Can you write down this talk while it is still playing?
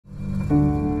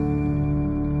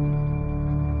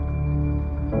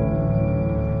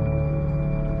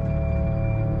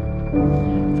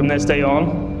From this day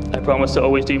on, I promise to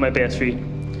always do my best for you.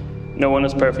 No one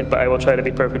is perfect, but I will try to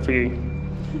be perfect for you.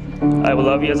 I will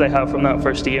love you as I have from that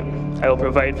first date. I will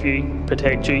provide for you,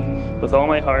 protect you, with all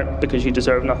my heart, because you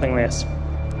deserve nothing less.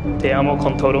 Te amo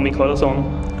con todo mi corazón,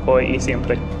 hoy y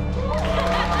siempre.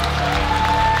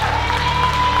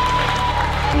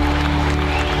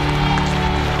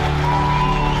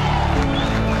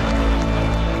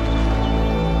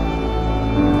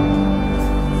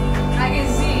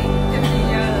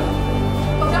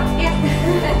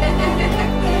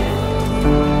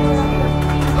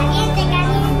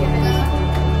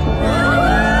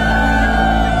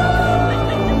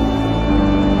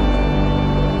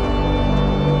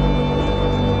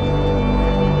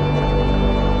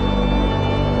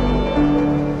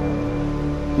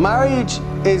 Marriage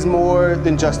is more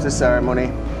than just a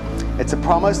ceremony. It's a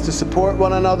promise to support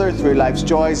one another through life's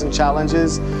joys and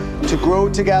challenges, to grow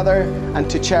together and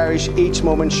to cherish each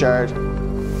moment shared.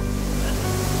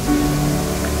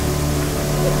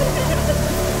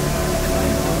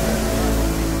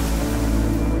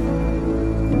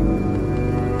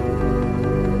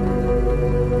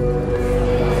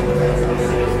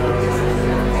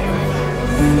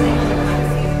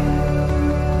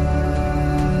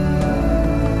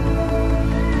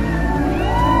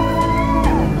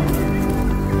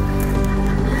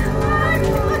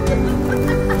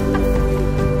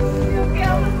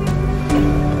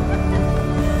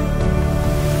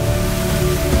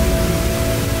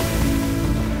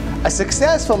 A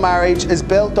successful marriage is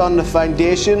built on the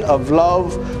foundation of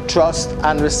love, trust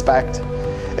and respect.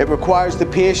 It requires the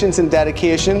patience and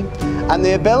dedication and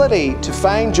the ability to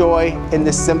find joy in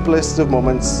the simplest of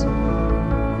moments.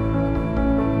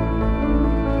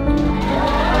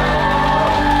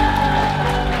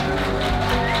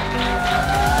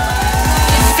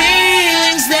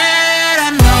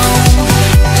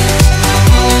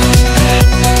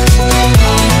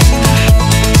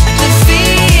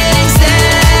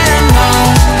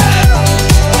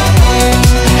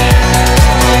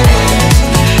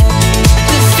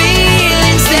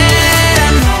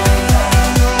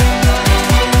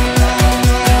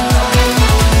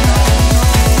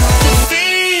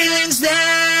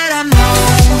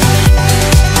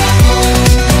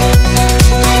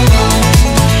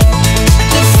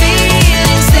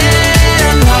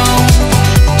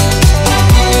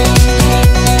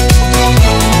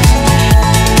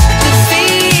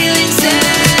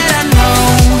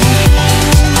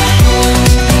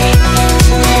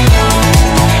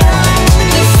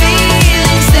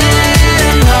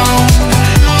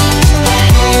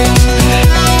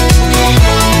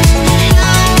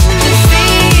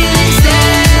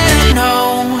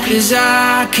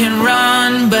 I can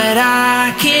run, but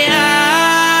I can't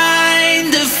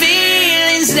hide the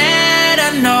feelings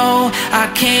that I know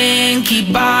I can't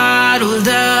keep bottled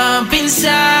up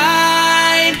inside.